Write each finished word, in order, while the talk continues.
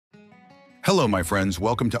Hello, my friends.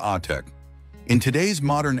 Welcome to AhTech. In today's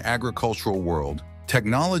modern agricultural world,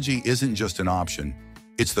 technology isn't just an option.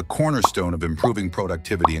 It's the cornerstone of improving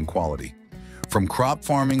productivity and quality. From crop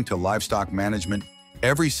farming to livestock management,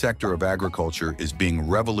 every sector of agriculture is being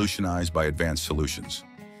revolutionized by advanced solutions.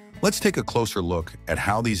 Let's take a closer look at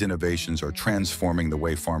how these innovations are transforming the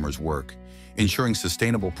way farmers work, ensuring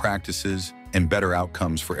sustainable practices and better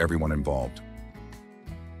outcomes for everyone involved.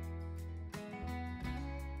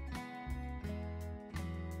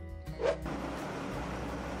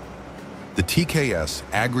 The TKS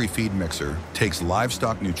Agri-Feed Mixer takes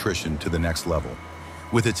livestock nutrition to the next level.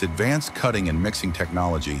 With its advanced cutting and mixing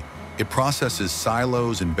technology, it processes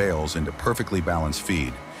silos and bales into perfectly balanced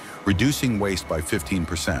feed, reducing waste by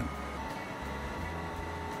 15%.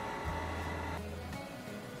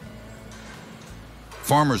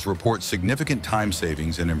 Farmers report significant time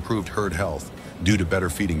savings and improved herd health due to better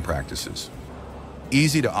feeding practices.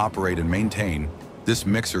 Easy to operate and maintain, this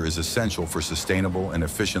mixer is essential for sustainable and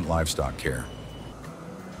efficient livestock care.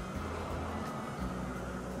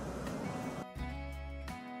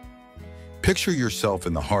 Picture yourself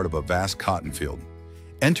in the heart of a vast cotton field.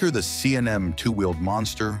 Enter the C&M two-wheeled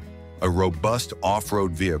monster, a robust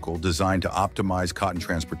off-road vehicle designed to optimize cotton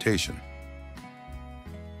transportation.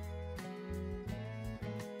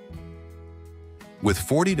 With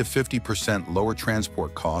 40 to 50% lower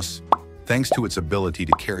transport costs, thanks to its ability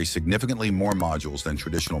to carry significantly more modules than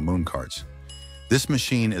traditional moon carts, this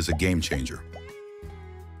machine is a game changer.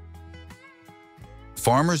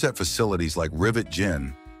 Farmers at facilities like Rivet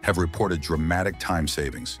Gin have reported dramatic time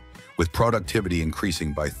savings, with productivity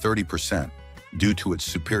increasing by 30% due to its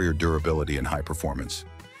superior durability and high performance.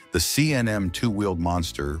 The C&M two-wheeled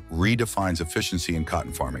monster redefines efficiency in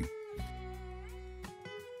cotton farming.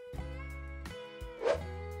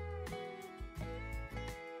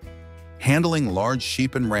 Handling large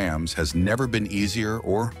sheep and rams has never been easier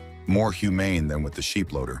or more humane than with the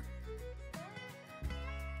sheep loader.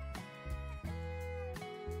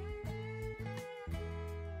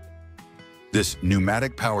 This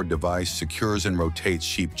pneumatic-powered device secures and rotates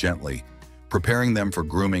sheep gently, preparing them for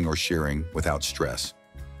grooming or shearing without stress.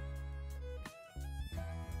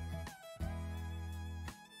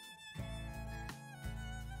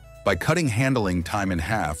 By cutting handling time in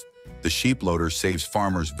half, the sheep loader saves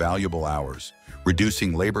farmers valuable hours,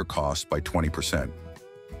 reducing labor costs by 20%.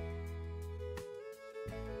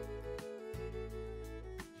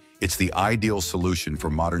 It's the ideal solution for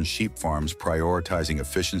modern sheep farms prioritizing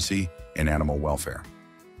efficiency and animal welfare.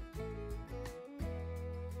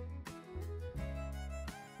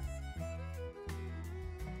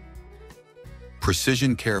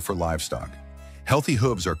 Precision care for livestock. Healthy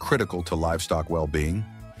hooves are critical to livestock well-being,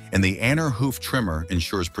 and the Anner hoof trimmer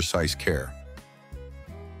ensures precise care.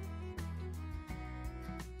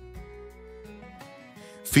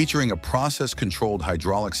 Featuring a process-controlled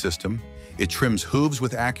hydraulic system, it trims hooves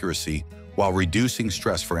with accuracy while reducing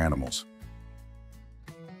stress for animals.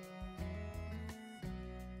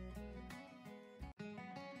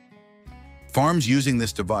 Farms using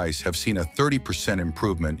this device have seen a 30%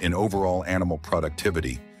 improvement in overall animal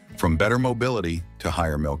productivity, from better mobility to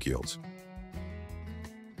higher milk yields.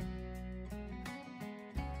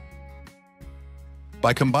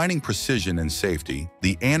 By combining precision and safety,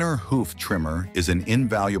 the Anner hoof trimmer is an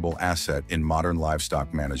invaluable asset in modern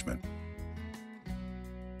livestock management.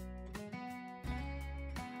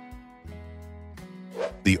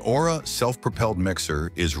 The Aura self-propelled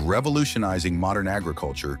mixer is revolutionizing modern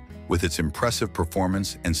agriculture with its impressive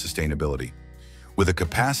performance and sustainability. With a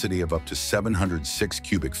capacity of up to 706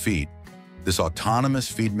 cubic feet, this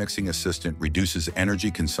autonomous feed mixing assistant reduces energy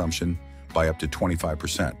consumption by up to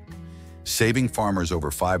 25%. Saving farmers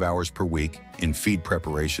over 5 hours per week in feed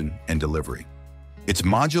preparation and delivery. Its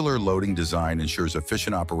modular loading design ensures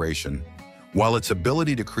efficient operation, while its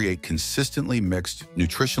ability to create consistently mixed,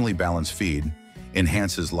 nutritionally balanced feed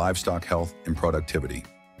enhances livestock health and productivity.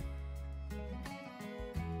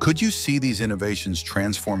 Could you see these innovations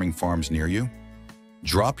transforming farms near you?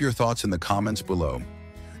 Drop your thoughts in the comments below.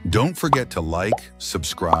 Don't forget to like,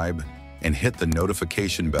 subscribe, and hit the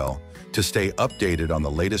notification bell to stay updated on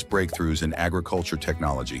the latest breakthroughs in agriculture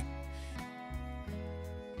technology.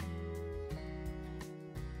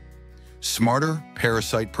 Smarter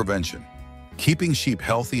parasite prevention. Keeping sheep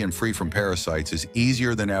healthy and free from parasites is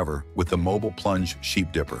easier than ever with the Mobile Plunge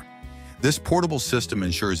Sheep Dipper. This portable system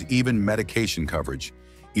ensures even medication coverage,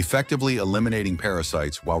 effectively eliminating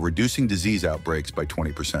parasites while reducing disease outbreaks by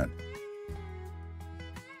 20%.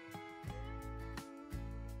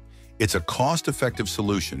 It's a cost-effective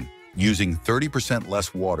solution, using 30%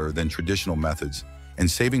 less water than traditional methods and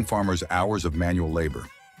saving farmers hours of manual labor.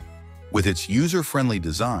 With its user-friendly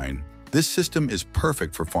design, this system is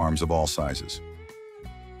perfect for farms of all sizes.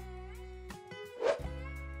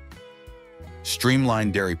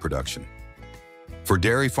 Streamlined dairy production. For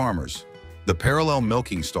dairy farmers, the parallel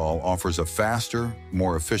milking stall offers a faster,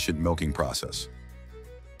 more efficient milking process.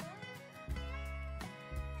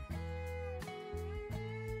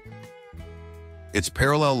 Its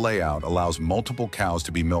parallel layout allows multiple cows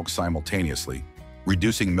to be milked simultaneously,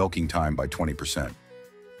 reducing milking time by 20%.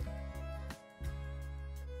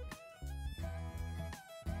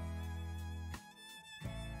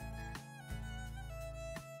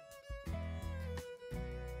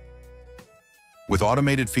 With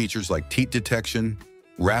automated features like teat detection,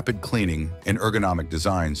 rapid cleaning, and ergonomic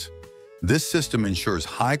designs, this system ensures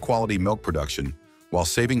high-quality milk production while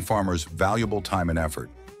saving farmers valuable time and effort.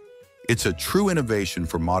 It's a true innovation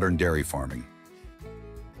for modern dairy farming.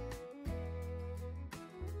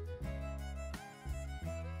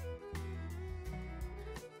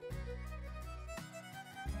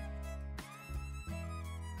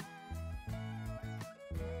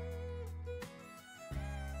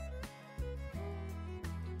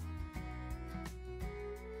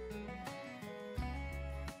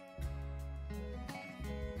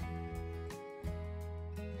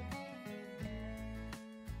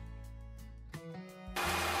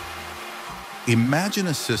 Imagine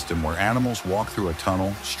a system where animals walk through a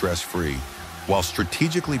tunnel stress-free, while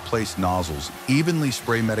strategically placed nozzles evenly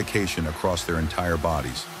spray medication across their entire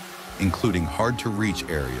bodies, including hard-to-reach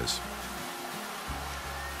areas.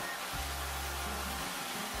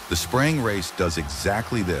 The spraying race does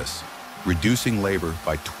exactly this, reducing labor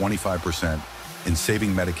by 25% and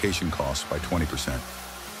saving medication costs by 20%.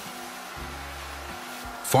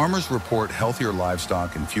 Farmers report healthier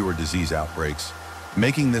livestock and fewer disease outbreaks,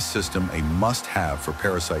 making this system a must-have for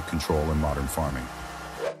parasite control in modern farming.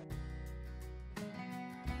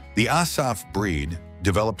 The AhTech breed,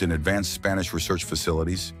 developed in advanced Spanish research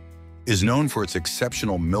facilities, is known for its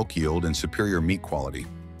exceptional milk yield and superior meat quality.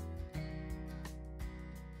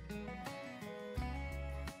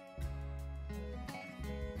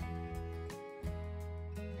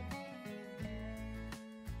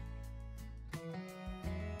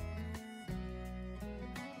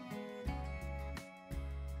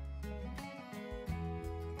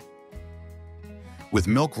 With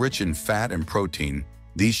milk rich in fat and protein,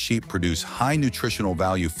 these sheep produce high nutritional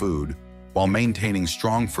value food while maintaining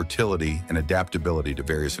strong fertility and adaptability to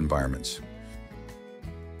various environments.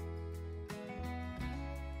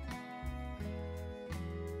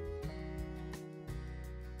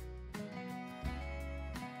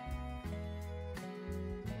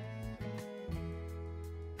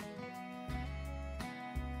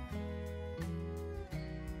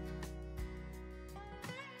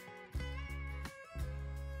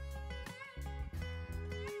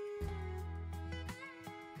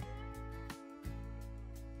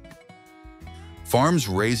 Farms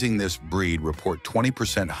raising this breed report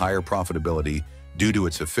 20% higher profitability due to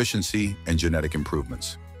its efficiency and genetic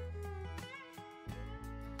improvements.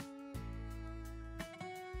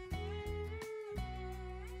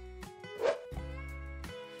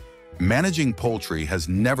 Managing poultry has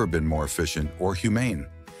never been more efficient or humane.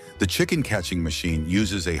 The chicken catching machine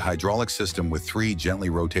uses a hydraulic system with 3 gently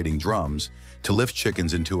rotating drums to lift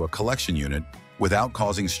chickens into a collection unit without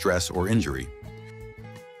causing stress or injury.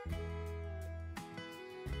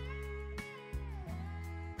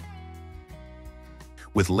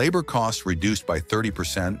 With labor costs reduced by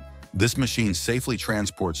 30%, this machine safely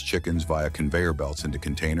transports chickens via conveyor belts into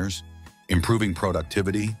containers, improving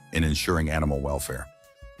productivity and ensuring animal welfare.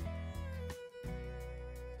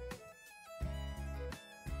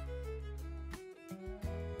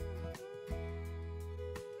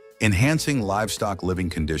 Enhancing livestock living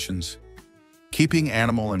conditions. Keeping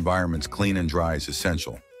animal environments clean and dry is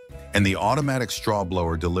essential, and the automatic straw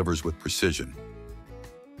blower delivers with precision.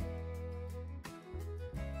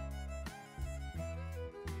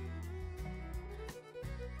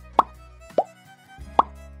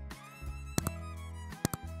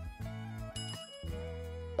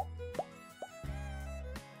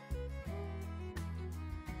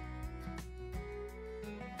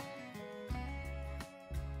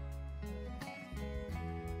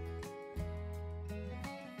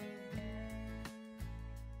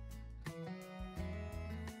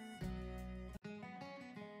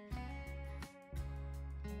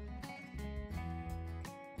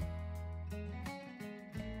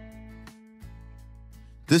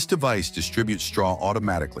 This device distributes straw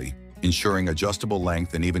automatically, ensuring adjustable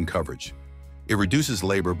length and even coverage. It reduces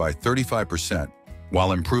labor by 35%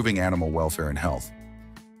 while improving animal welfare and health.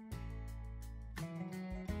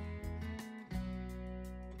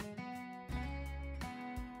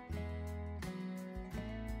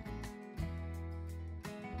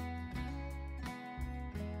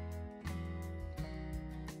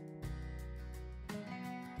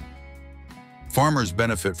 Farmers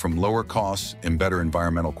benefit from lower costs and better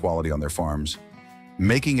environmental quality on their farms,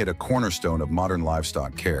 making it a cornerstone of modern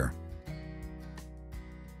livestock care.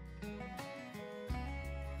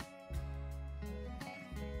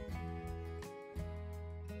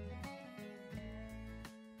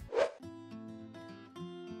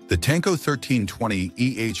 The Tenco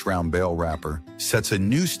 1320 round bale wrapper sets a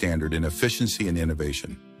new standard in efficiency and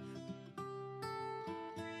innovation.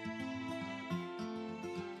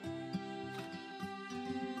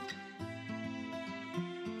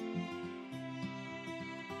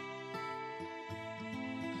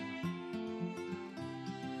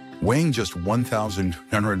 Weighing just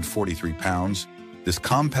 1,943 pounds, this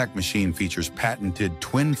compact machine features patented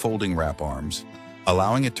twin folding wrap arms,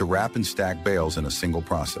 allowing it to wrap and stack bales in a single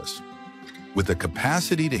process. With the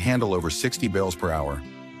capacity to handle over 60 bales per hour,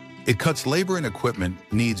 it cuts labor and equipment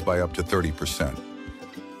needs by up to 30%.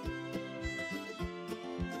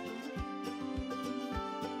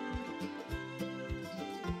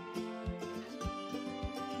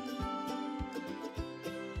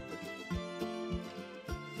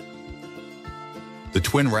 The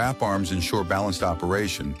twin wrap arms ensure balanced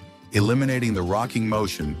operation, eliminating the rocking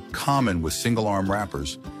motion common with single-arm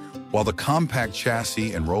wrappers, while the compact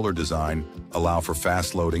chassis and roller design allow for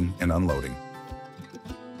fast loading and unloading.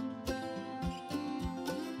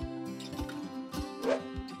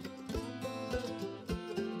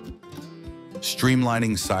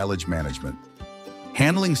 Streamlining silage management.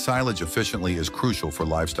 Handling silage efficiently is crucial for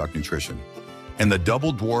livestock nutrition, and the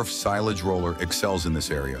double dwarf silage roller excels in this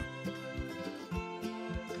area.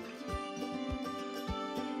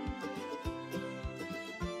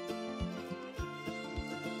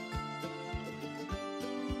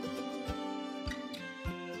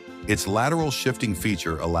 Its lateral shifting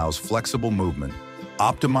feature allows flexible movement,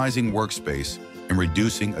 optimizing workspace and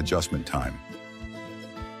reducing adjustment time.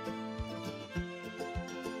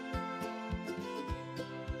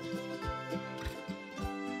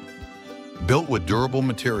 Built with durable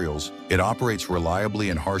materials, it operates reliably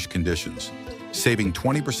in harsh conditions, saving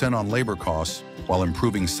 20% on labor costs while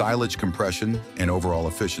improving silage compression and overall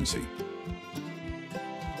efficiency.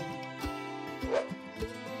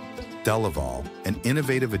 Delaval, an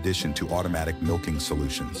innovative addition to automatic milking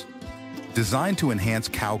solutions. Designed to enhance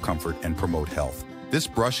cow comfort and promote health, this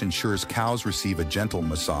brush ensures cows receive a gentle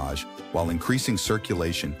massage while increasing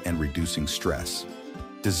circulation and reducing stress.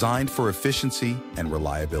 Designed for efficiency and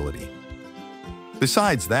reliability.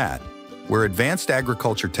 Besides that, where advanced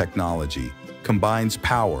agriculture technology combines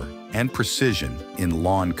power and precision in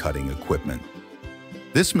lawn cutting equipment.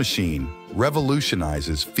 This machine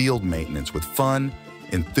revolutionizes field maintenance with fun,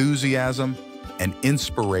 enthusiasm, and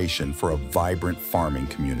inspiration for a vibrant farming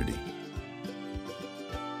community.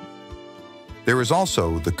 There is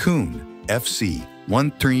also the Kuhn FC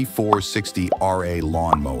 13460RA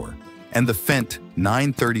lawnmower and the Fendt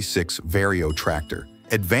 936 Vario tractor,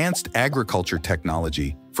 advanced agriculture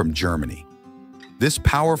technology from Germany. This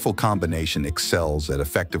powerful combination excels at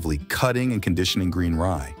effectively cutting and conditioning green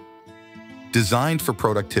rye. Designed for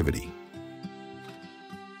productivity.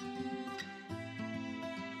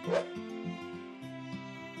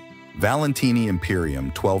 Valentini Imperium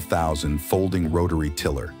 12,000 folding rotary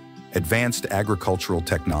tiller, advanced agricultural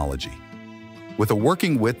technology. With a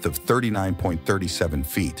working width of 39.37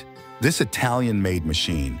 feet, this Italian-made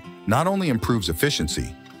machine not only improves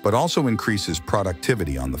efficiency, but also increases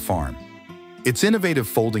productivity on the farm. Its innovative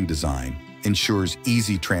folding design ensures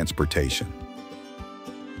easy transportation.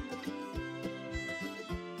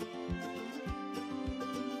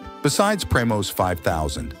 Besides Premos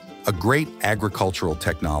 5000, a great agricultural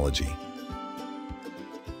technology.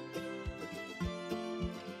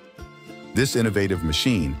 This innovative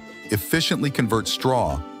machine efficiently converts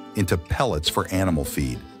straw into pellets for animal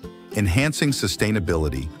feed, enhancing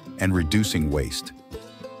sustainability and reducing waste.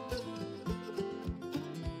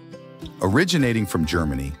 Originating from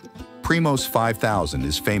Germany, Premos 5000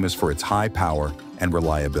 is famous for its high power and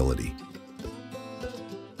reliability.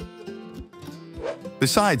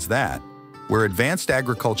 Besides that, where advanced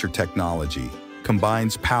agriculture technology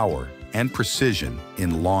combines power and precision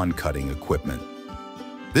in lawn cutting equipment.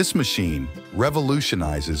 This machine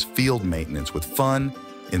revolutionizes field maintenance with fun,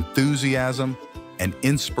 enthusiasm, and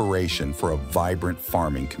inspiration for a vibrant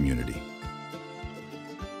farming community.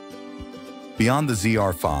 Beyond the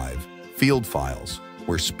ZR5, Field Files,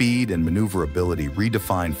 where speed and maneuverability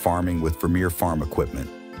redefine farming with Vermeer farm equipment.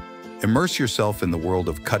 Immerse yourself in the world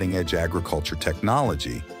of cutting-edge agriculture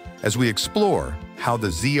technology as we explore how the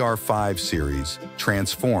ZR5 series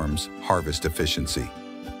transforms harvest efficiency.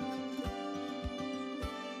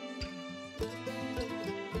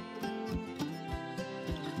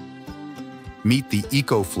 Meet the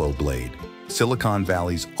EcoFlow Blade, Silicon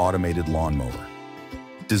Valley's automated lawnmower.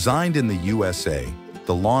 Designed in the USA,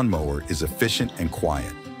 the lawnmower is efficient and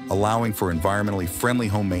quiet, allowing for environmentally friendly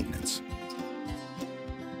home maintenance.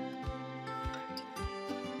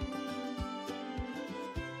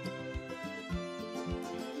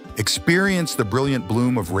 Experience the brilliant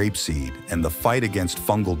bloom of rapeseed and the fight against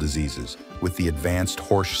fungal diseases with the advanced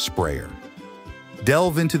horse sprayer.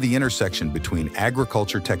 Delve into the intersection between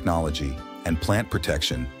agriculture technology and plant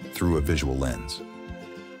protection through a visual lens.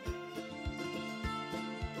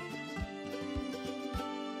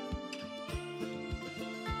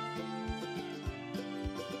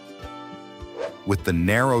 With the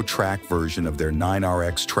narrow track version of their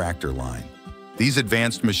 9RX tractor line, these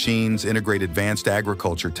advanced machines integrate advanced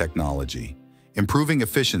agriculture technology, improving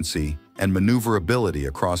efficiency and maneuverability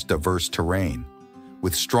across diverse terrain.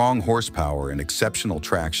 With strong horsepower and exceptional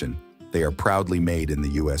traction, they are proudly made in the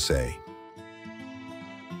USA.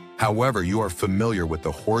 However, you are familiar with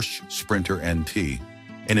the Horsch Sprinter NT,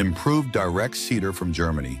 an improved direct seeder from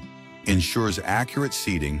Germany, ensures accurate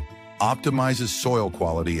seeding, optimizes soil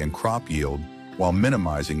quality and crop yield, while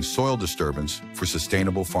minimizing soil disturbance for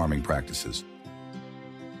sustainable farming practices.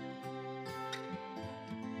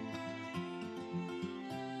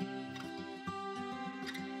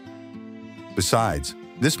 Besides,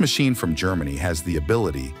 this machine from Germany has the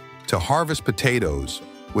ability to harvest potatoes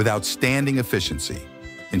with outstanding efficiency,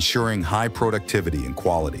 ensuring high productivity and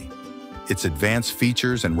quality. Its advanced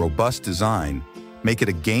features and robust design make it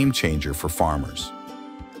a game changer for farmers.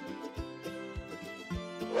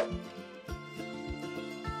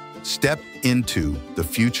 Step into the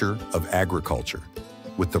future of agriculture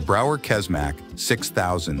with the Brauer Kesmac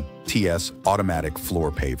 6000 TS automatic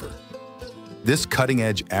floor paver. This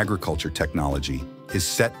cutting-edge agriculture technology is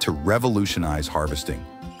set to revolutionize harvesting,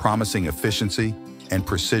 promising efficiency and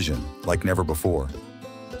precision like never before.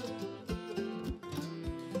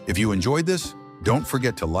 If you enjoyed this, don't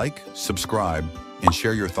forget to like, subscribe, and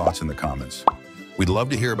share your thoughts in the comments. We'd love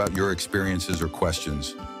to hear about your experiences or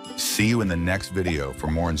questions. See you in the next video for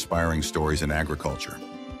more inspiring stories in agriculture.